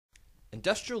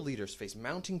Industrial leaders face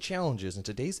mounting challenges in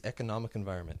today's economic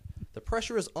environment. The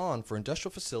pressure is on for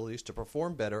industrial facilities to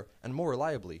perform better and more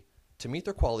reliably, to meet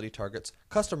their quality targets,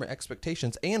 customer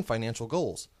expectations, and financial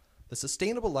goals. The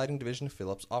Sustainable Lighting Division of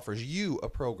Philips offers you a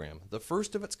program, the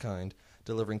first of its kind,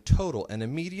 delivering total and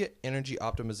immediate energy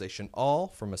optimization, all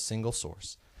from a single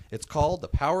source. It's called the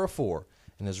Power of Four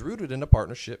and is rooted in a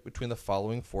partnership between the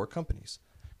following four companies: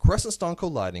 Crescent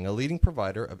Stonco Lighting, a leading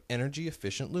provider of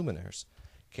energy-efficient luminaires;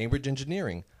 Cambridge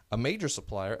Engineering, a major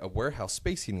supplier of warehouse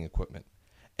space heating equipment;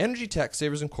 Energy Tax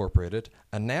Savers Incorporated,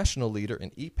 a national leader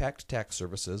in e-Pact tax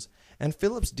services; and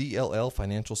Philips DLL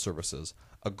Financial Services,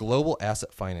 a global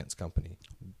asset finance company.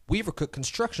 Weaver Cook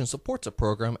Construction supports a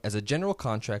program as a general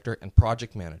contractor and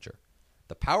project manager.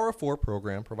 The Power of Four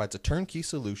program provides a turnkey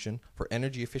solution for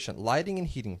energy-efficient lighting and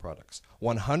heating products,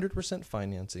 100%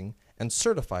 financing, and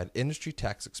certified industry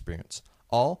tax experience,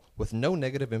 all with no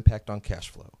negative impact on cash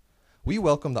flow. We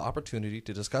welcome the opportunity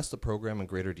to discuss the program in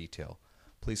greater detail.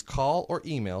 Please call or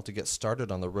email to get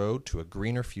started on the road to a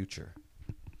greener future.